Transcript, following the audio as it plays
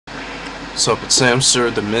What's up, it's Samster,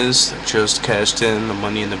 The Miz, that just cashed in the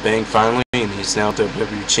Money in the Bank finally, and he's now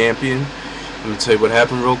WWE Champion. Let me tell you what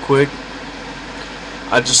happened real quick.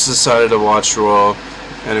 I just decided to watch Raw.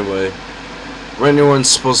 Anyway, Randy Orton's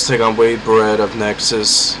supposed to take on Wade Barrett of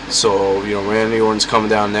Nexus, so, Randy Orton's coming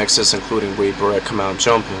down Nexus, including Wade Barrett come out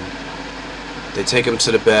jumping. They take him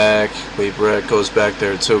to the back, Wade Barrett goes back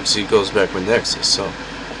there too, because he goes back with Nexus, so...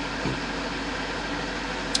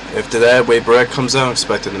 After that, Wade Barrett comes out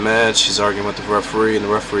expecting the match. He's arguing with the referee, and the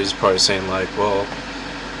referee's probably saying like, well,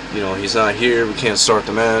 he's not here, we can't start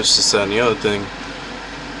the match, this, that, and the other thing.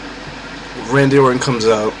 Randy Orton comes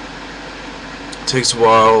out. Takes a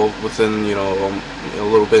while, within, a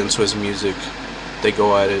little bit into his music, they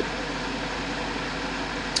go at it.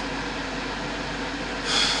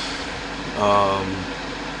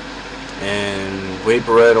 And Wade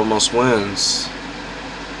Barrett almost wins.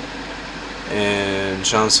 And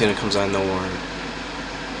John Cena comes out of nowhere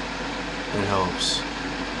and helps.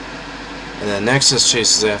 And then Nexus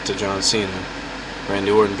chases after John Cena.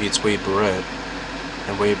 Randy Orton beats Wade Barrett.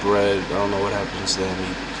 And Wade Barrett, I don't know what happens then.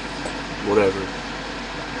 Whatever.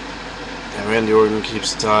 And Randy Orton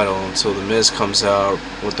keeps the title until The Miz comes out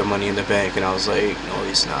with the Money in the Bank. And I was like, no,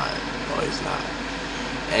 he's not. No, he's not.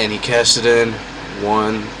 And he cashed it in,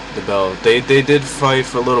 won the belt. They did fight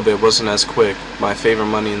for a little bit. It wasn't as quick. My favorite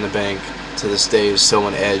Money in the Bank to this day is still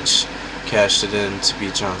when Edge cashed it in to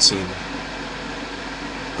beat John Cena.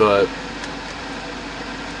 But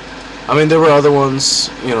I mean, there were other ones,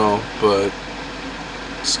 but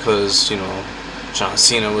it's because, John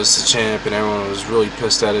Cena was the champ and everyone was really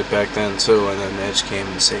pissed at it back then too, and then Edge came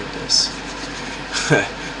and saved us.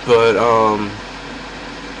 But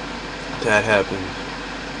that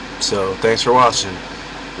happened. So thanks for watching.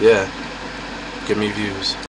 Yeah, give me views.